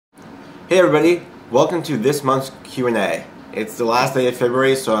Hey everybody, welcome to this month's Q&A. It's the last day of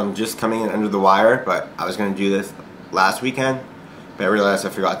February, so I'm just coming in under the wire, but I was going to do this last weekend, but I realized I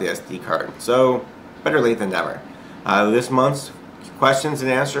forgot the SD card. So, better late than never. This month's questions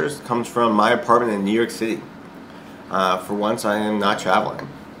and answers comes from my apartment in New York City. For once, I am not traveling,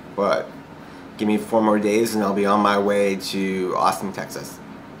 but give me 4 more days and I'll be on my way to Austin, Texas.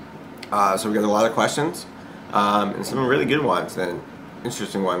 So we got a lot of questions, and some really good ones and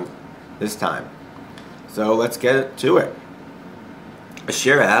interesting ones this time. So let's get to it.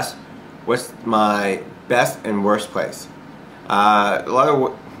 Ashir asks, what's my best and worst place? A lot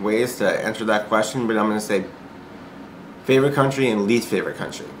of ways to answer that question, but I'm going to say favorite country and least favorite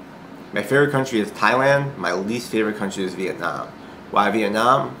country. My favorite country is Thailand. My least favorite country is Vietnam. Why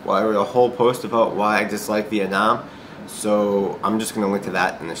Vietnam? Well, I wrote a whole post about why I dislike Vietnam, so I'm just going to link to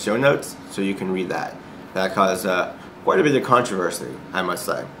that in the show notes so you can read that. That caused quite a bit of controversy, I must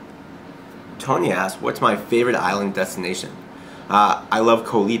say. Tony asks, what's my favorite island destination? I love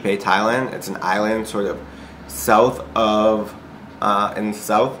Koh Lipe, Thailand. It's an island sort of south of, in the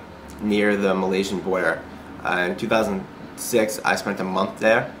south, near the Malaysian border. In 2006, I spent a month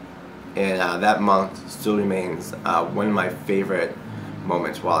there, and that month still remains one of my favorite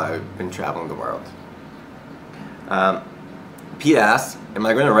moments while I've been traveling the world. Pete asks, am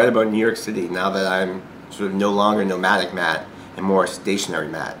I going to write about New York City now that I'm sort of no longer nomadic Matt and more stationary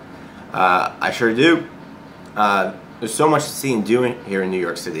Matt? I sure do. There's so much to see and do here in New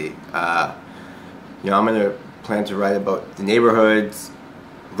York City. I'm going to plan to write about the neighborhoods,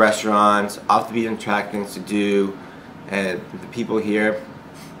 restaurants, off the beaten track things to do, and the people here.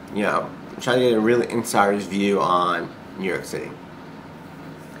 Try to get a really insider's view on New York City.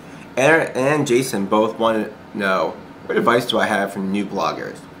 Aaron and Jason both want to know, what advice do I have for new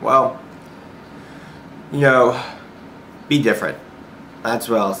bloggers? Well, be different. That's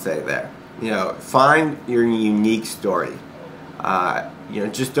what I'll say there. Find your unique story.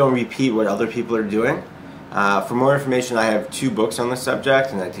 Just don't repeat what other people are doing. For more information, I have 2 books on the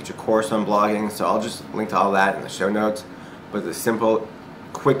subject, and I teach a course on blogging, so I'll just link to all that in the show notes. But the simple,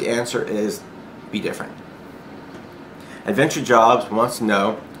 quick answer is, be different. Adventure Jobs wants to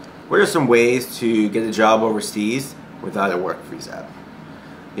know, what are some ways to get a job overseas without a work visa?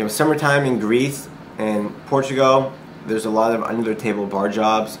 Summertime in Greece and Portugal, there's a lot of under-the-table bar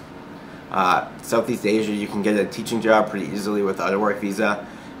jobs. Southeast Asia, you can get a teaching job pretty easily without a work visa.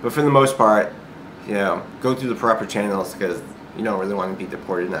 But for the most part, go through the proper channels because you don't really want to be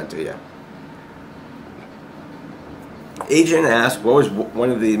deported now, do you? Adrian asked, what was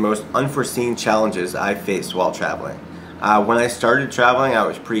one of the most unforeseen challenges I faced while traveling? When I started traveling, I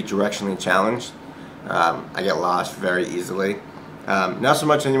was pretty directionally challenged. I get lost very easily. Not so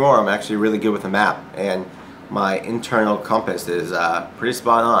much anymore. I'm actually really good with a map, and my internal compass is pretty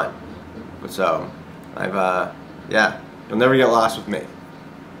spot on. So, you'll never get lost with me.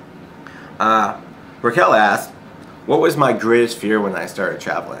 Raquel asked, what was my greatest fear when I started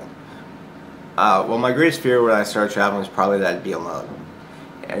traveling? Well, my greatest fear when I started traveling was probably that I'd be alone.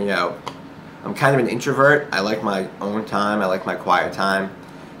 And I'm kind of an introvert. I like my own time. I like my quiet time.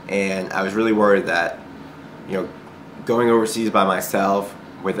 And I was really worried that, going overseas by myself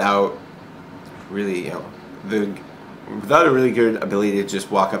without really, without a really good ability to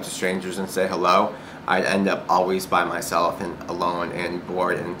just walk up to strangers and say hello, I'd end up always by myself and alone and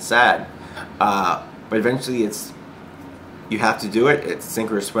bored and sad. But eventually you have to do it. It's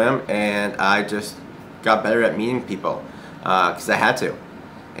sink or swim, and I just got better at meeting people because I had to.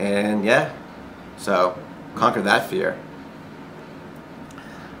 And so conquer that fear.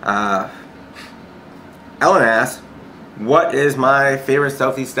 Ellen asks, what is my favorite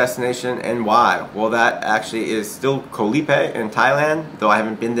Southeast destination and why? Well, that actually is still Koh Lipe in Thailand, though I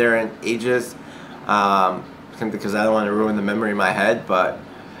haven't been there in ages because I don't want to ruin the memory in my head, but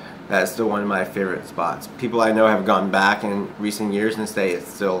that's still one of my favorite spots. People I know have gone back in recent years and say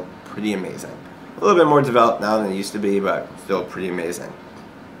it's still pretty amazing. A little bit more developed now than it used to be, but still pretty amazing.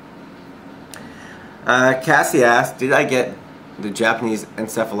 Cassie asked, did I get the Japanese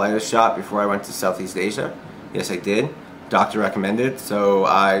encephalitis shot before I went to Southeast Asia? Yes, I did. Doctor recommended, so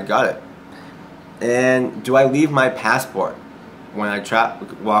I got it. And do I leave my passport when I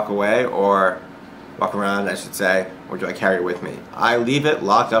walk away, or walk around, I should say, or do I carry it with me? I leave it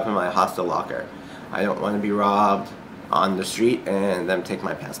locked up in my hostel locker. I don't want to be robbed on the street and them take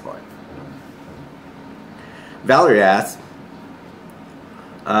my passport. Valerie asks,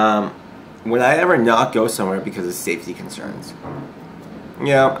 would I ever not go somewhere because of safety concerns?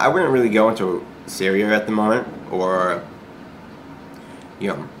 I wouldn't really go into Syria at the moment, or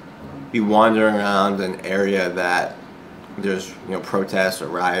be wandering around an area that there's protests or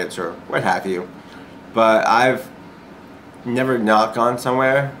riots or what have you. But I've never not gone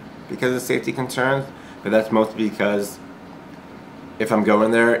somewhere because of safety concerns, but that's mostly because if I'm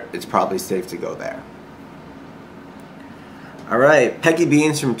going there, it's probably safe to go there. Alright, Peggy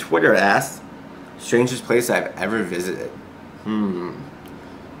Beans from Twitter asks, strangest place I've ever visited.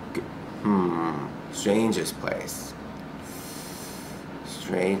 Strangest place.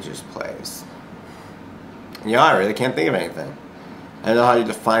 Strangest place. Yeah, I really can't think of anything. I don't know how you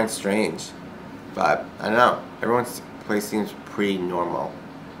define strange, but I don't know. Everyone's place seems pretty normal.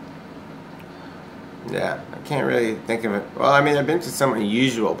 Yeah, I can't really think of it. Well, I mean, I've been to some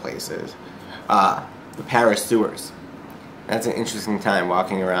unusual places. The Paris sewers. That's an interesting time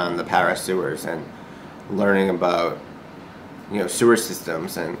walking around the Paris sewers and learning about sewer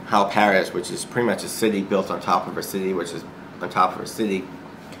systems and how Paris, which is pretty much a city built on top of a city, which is on top of a city,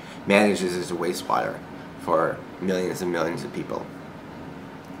 manages its wastewater for millions and millions of people.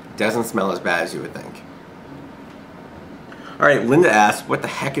 It doesn't smell as bad as you would think. Alright, Linda asks, what the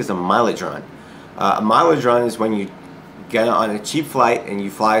heck is a mileage run? A mileage run is when you get on a cheap flight and you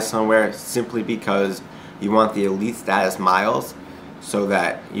fly somewhere simply because you want the elite status miles so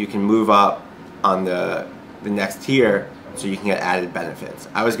that you can move up on the next tier so you can get added benefits.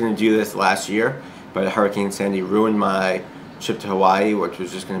 I was going to do this last year, but Hurricane Sandy ruined my trip to Hawaii, which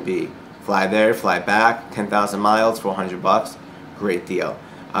was just going to be fly there, fly back, 10,000 miles for $100. Great deal.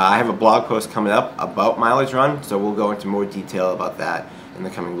 I have a blog post coming up about mileage run, so we'll go into more detail about that in the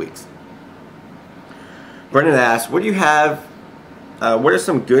coming weeks. Brendan asks, what do you have? What are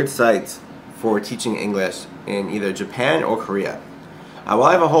some good sites for teaching English in either Japan or Korea? Well,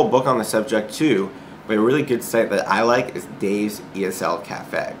 I have a whole book on the subject too, but a really good site that I like is Dave's ESL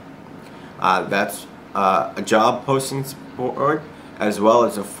Cafe. That's a job posting board as well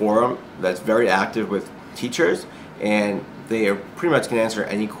as a forum that's very active with teachers, and they are pretty much going to answer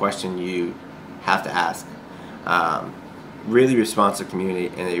any question you have to ask. Really responsive community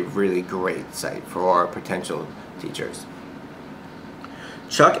and a really great site for potential teachers.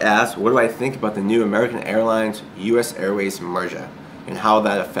 Chuck asks, what do I think about the new American Airlines US Airways merger and how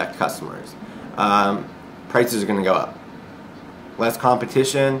that affect customers? Prices are going to go up. Less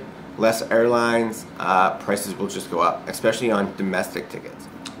competition, less airlines, prices will just go up, especially on domestic tickets.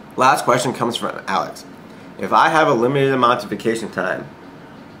 Last question comes from Alex. If I have a limited amount of vacation time,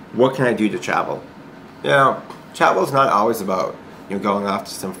 what can I do to travel? Travel is not always about going off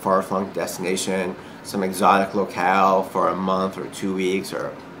to some far-flung destination, some exotic locale for a month or 2 weeks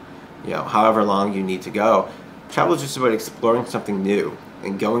or however long you need to go. Travel is just about exploring something new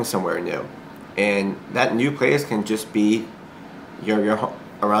and going somewhere new, and that new place can just be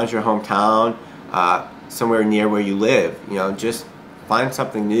around your hometown, somewhere near where you live. Just find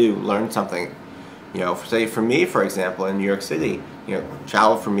something new, learn something. Say for me, for example, in New York City,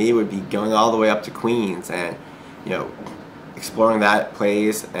 travel for me would be going all the way up to Queens and exploring that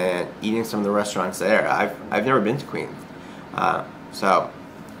place and eating some of the restaurants there. I've never been to Queens, so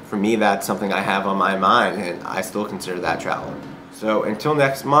for me that's something I have on my mind, and I still consider that travel. So until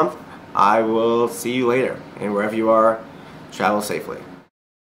next month, I will see you later, and wherever you are, travel safely.